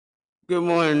Good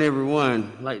morning,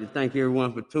 everyone. I'd like to thank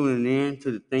everyone for tuning in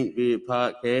to the Think Big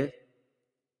podcast.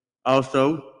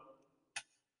 Also,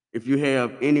 if you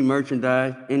have any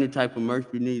merchandise, any type of merch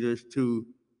you need us to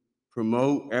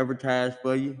promote, advertise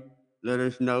for you, let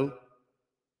us know.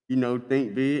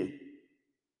 Think big,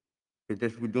 because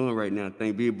that's what we're doing right now,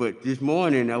 think big. But this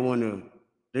morning, I want to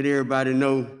let everybody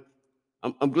know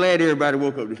I'm glad everybody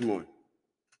woke up this morning.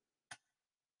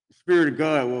 The Spirit of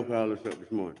God woke all us up this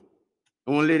morning.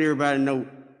 I want to let everybody know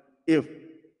if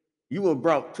you were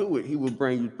brought to it, He will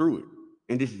bring you through it.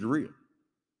 And this is real.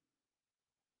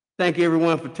 Thank you,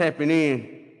 everyone, for tapping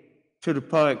in to the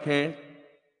podcast.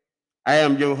 I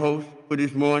am your host for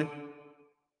this morning,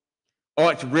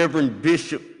 Arch Reverend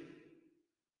Bishop,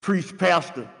 Priest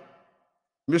Pastor,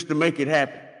 Mr. Make It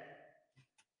Happen.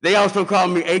 They also call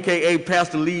me AKA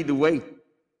Pastor Lead the Way,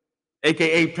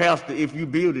 AKA Pastor If You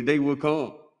Build It, They Will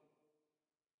Come,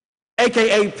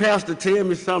 AKA Pastor Tell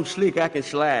Me Something Slick I Can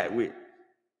Slide With.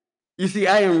 You see,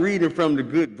 I am reading from the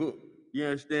good book. You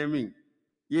understand me?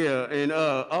 Yeah, and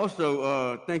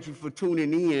also thank you for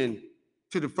tuning in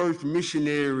to the First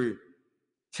Missionary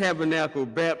Tabernacle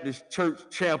Baptist Church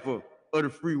Chapel of the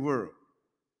Free World.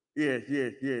 Yes,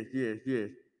 yes, yes, yes, yes.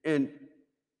 And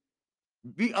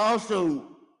be also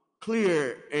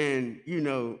clear and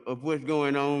of what's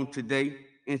going on today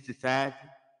in society.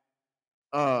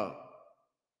 Uh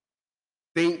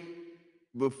think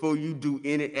before you do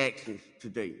any actions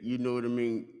today. You know what I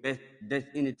mean? That's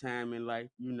any time in life.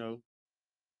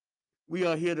 We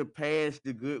are here to pass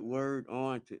the good word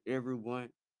on to everyone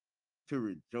to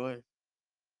rejoice.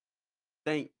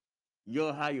 Thank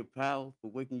your higher power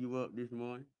for waking you up this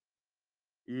morning,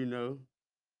 you know,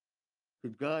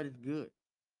 because God is good.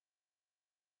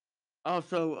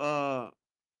 Also,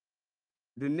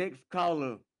 the next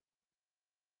caller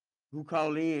who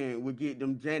call in will get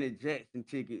them Janet Jackson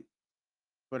tickets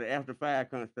for the After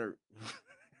Five concert.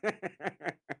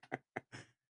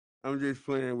 I'm just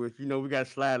playing with we got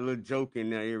to slide a little joke in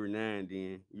there every now and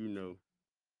then.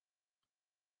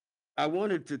 I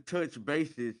wanted to touch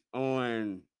bases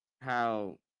on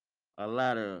how a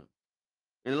lot of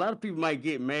and a lot of people might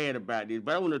get mad about this,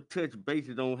 but I want to touch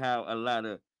bases on how a lot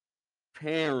of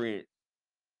parents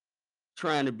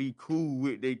trying to be cool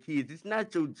with their kids. It's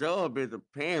not your job as a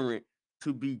parent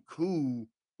to be cool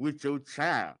with your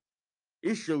child.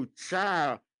 It's your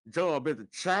child job as a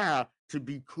child to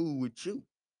be cool with you.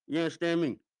 You understand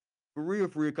me? For real,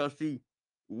 cause see,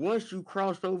 once you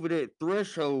cross over that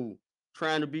threshold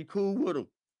trying to be cool with them,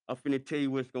 I'm finna tell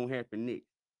you what's gonna happen next.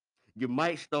 You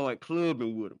might start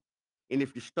clubbing with them. And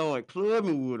if you start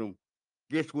clubbing with them,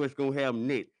 guess what's gonna happen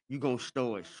next? You're gonna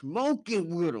start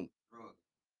smoking with them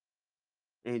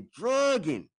and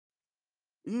drugging.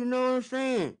 You know what I'm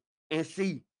saying? And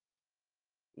see,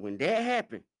 when that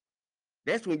happened,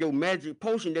 that's when your magic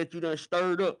potion that you done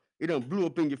stirred up, it done blew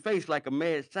up in your face like a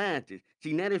mad scientist.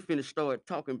 See, now they finna start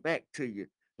talking back to you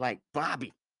like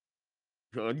Bobby.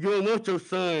 You don't want your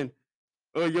son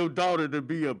or your daughter to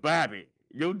be a Bobby.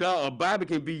 A Bobby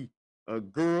can be a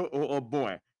girl or a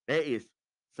boy. That is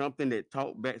something that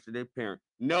talk back to their parent.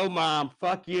 No, mom,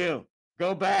 fuck you.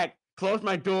 Go back. Close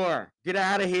my door. Get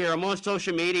out of here. I'm on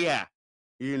social media.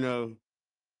 You know,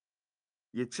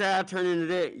 your child turn into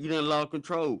that, you done lost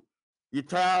control. Your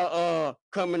child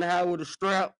come in the house with a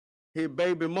strap, hit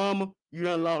baby mama, you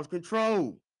done lost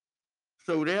control.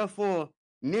 So therefore,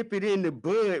 nip it in the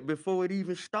bud before it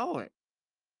even start.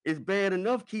 It's bad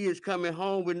enough kids coming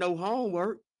home with no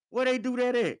homework. Where they do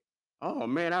that at? Oh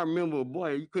man, I remember a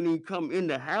boy, you couldn't even come in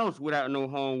the house without no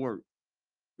homework.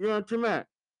 You know what I'm talking about?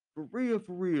 For real,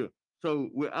 for real. So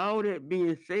with all that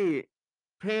being said,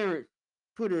 parents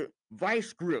put a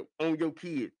vice grip on your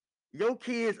kids. Your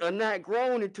kids are not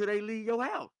grown until they leave your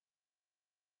house.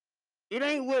 It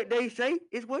ain't what they say,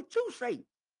 it's what you say.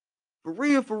 For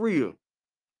real, for real.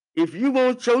 If you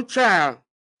want your child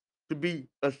to be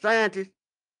a scientist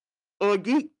or a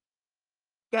geek,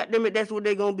 goddamn it, that's what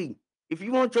they're gonna be. If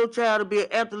you want your child to be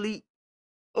an athlete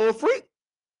or a freak,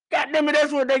 goddamn it,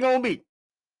 that's what they're gonna be.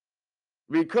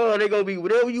 Because they're gonna be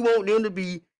whatever you want them to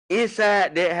be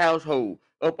inside that household,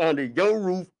 up under your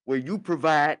roof where you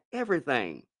provide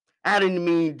everything. I didn't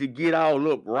mean to get all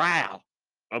up riled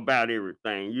about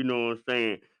everything, you know what I'm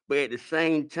saying? But at the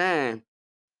same time,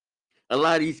 a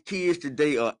lot of these kids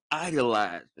today are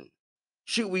idolizing.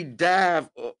 Should we dive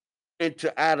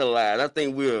into idolize? I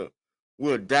think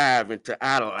we'll dive into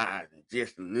idolizing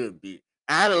just a little bit.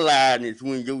 Idolizing is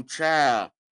when your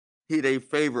child hear their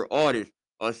favorite artist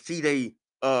or see their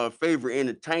favorite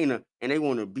entertainer and they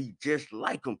want to be just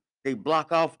like them. They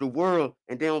block off the world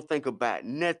and they don't think about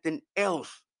nothing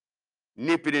else.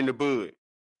 Nip it in the bud.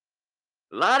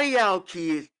 A lot of y'all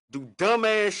kids do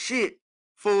dumbass shit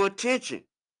for attention.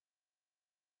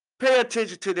 Pay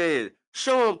attention to that.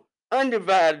 Show them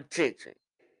undivided attention.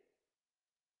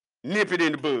 Nip it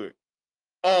in the bud.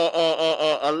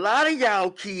 A lot of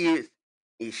y'all kids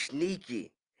is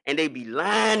sneaky and they be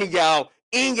lying to y'all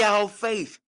in y'all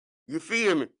face. You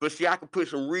feel me? But see, I can put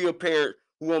some real parents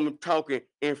who I'm talking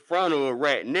in front of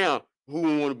right now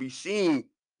who want to be seen.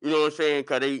 You know what I'm saying?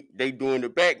 Cause they doing the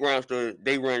background stuff,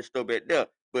 they run stuff back there.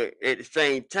 But at the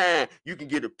same time, you can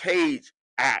get a page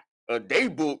out of they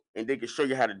book and they can show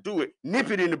you how to do it. Nip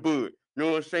it in the bud. You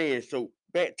know what I'm saying? So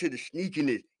back to the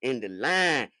sneakiness and the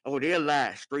line. Oh, they'll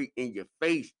lie straight in your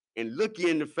face and look you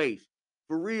in the face.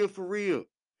 For real, for real.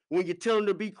 When you tell them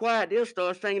to be quiet, they'll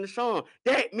start singing the song.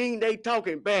 That mean they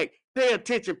talking back. Pay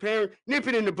attention, parents. Nip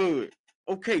it in the bud.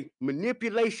 Okay,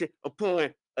 manipulation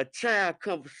upon a child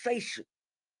conversation.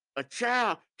 A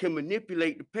child can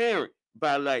manipulate the parent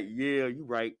by like, yeah, you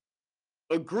right.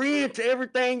 Agreeing to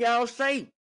everything y'all say.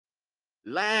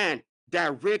 Lying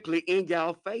directly in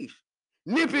y'all face.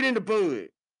 Nip it in the bud.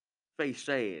 Face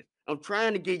says. I'm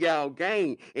trying to get y'all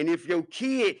game. And if your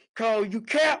kid call you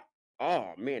cap, oh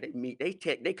man,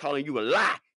 they calling you a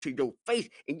lie to your face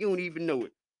and you don't even know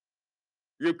it.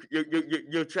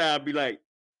 Your child be like,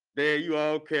 Dad, you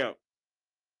all cap.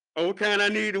 Oh, what kind I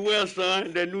need to wear,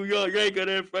 son? That New York Yankee,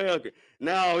 that Falcon.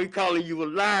 Now he calling you a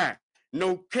lie.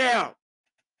 No cap.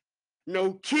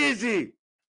 No kizzy.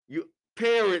 You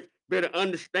parents better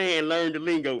understand, learn the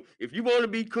lingo. If you want to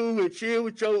be cool and chill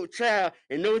with your child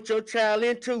and know what your child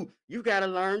into, you gotta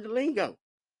learn the lingo.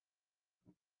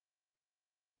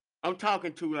 I'm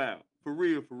talking too loud. For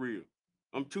real, for real.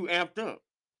 I'm too amped up.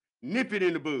 Nip it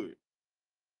in the bud.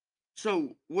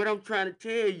 So what I'm trying to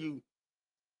tell you,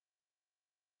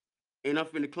 and I'm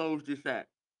finna close this out.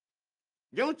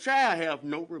 Your child have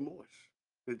no remorse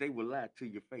because they will lie to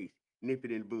your face. Nip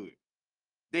it in the bud.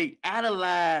 They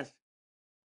idolize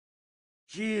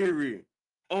jewelry,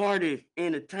 artists,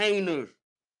 entertainers,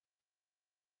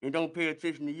 and don't pay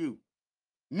attention to you.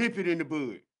 Nip it in the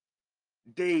bud.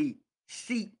 They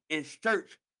seek and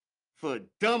search for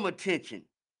dumb attention.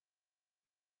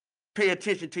 Pay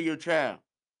attention to your child.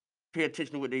 Pay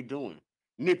attention to what they're doing.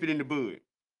 Nip it in the bud.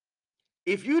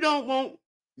 If you don't want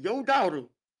your daughter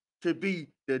to be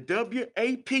the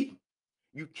WAP,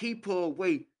 you keep her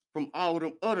away from all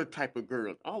them other type of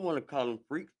girls. I don't want to call them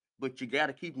freaks, but you got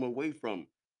to keep them away from them.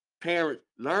 Parents,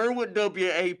 learn what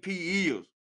WAP is.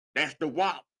 That's the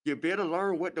WAP. You better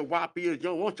learn what the WAP is. You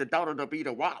don't want your daughter to be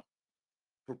the WAP.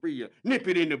 For real. Nip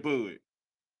it in the bud.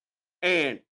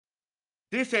 And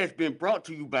this has been brought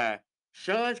to you by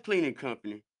Sean's Cleaning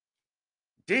Company,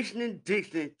 Dixon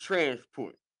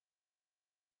Transport.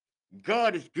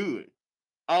 God is good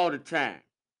all the time.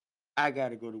 I got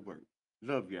to go to work.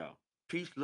 Love y'all. Peace.